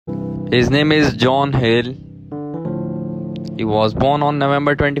His name is John Hill. He was born on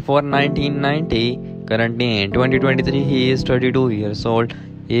November 24, 1990. Currently in 2023, he is 32 years old.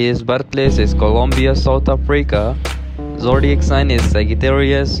 His birthplace is Colombia, South Africa. Zodiac sign is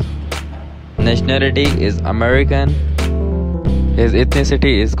Sagittarius. Nationality is American. His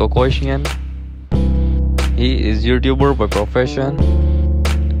ethnicity is Caucasian. He is YouTuber by profession.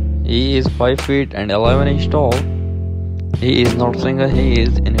 He is 5 feet and 11 inches tall. He is not single, he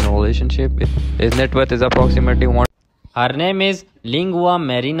is in a relationship. His net worth is approximately 1. Her name is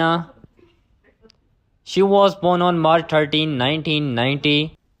Linguamarina. She was born on March 13,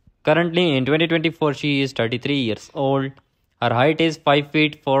 1990. Currently in 2024, she is 33 years old. Her height is 5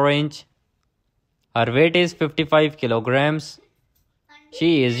 feet 4 inches. Her weight is 55 kilograms.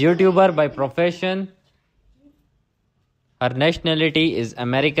 She is YouTuber by profession. Her nationality is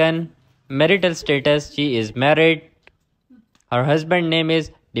American. Marital status, she is married. Her husband name is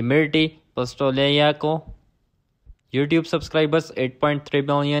Dimitri Postolyako. YouTube subscribers 8.3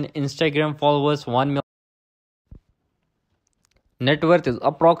 million. Instagram followers 1 million. Net worth is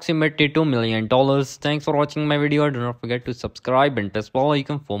approximately $2 million. Thanks for watching my video. Do not forget to subscribe and press bell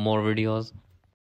icon for more videos.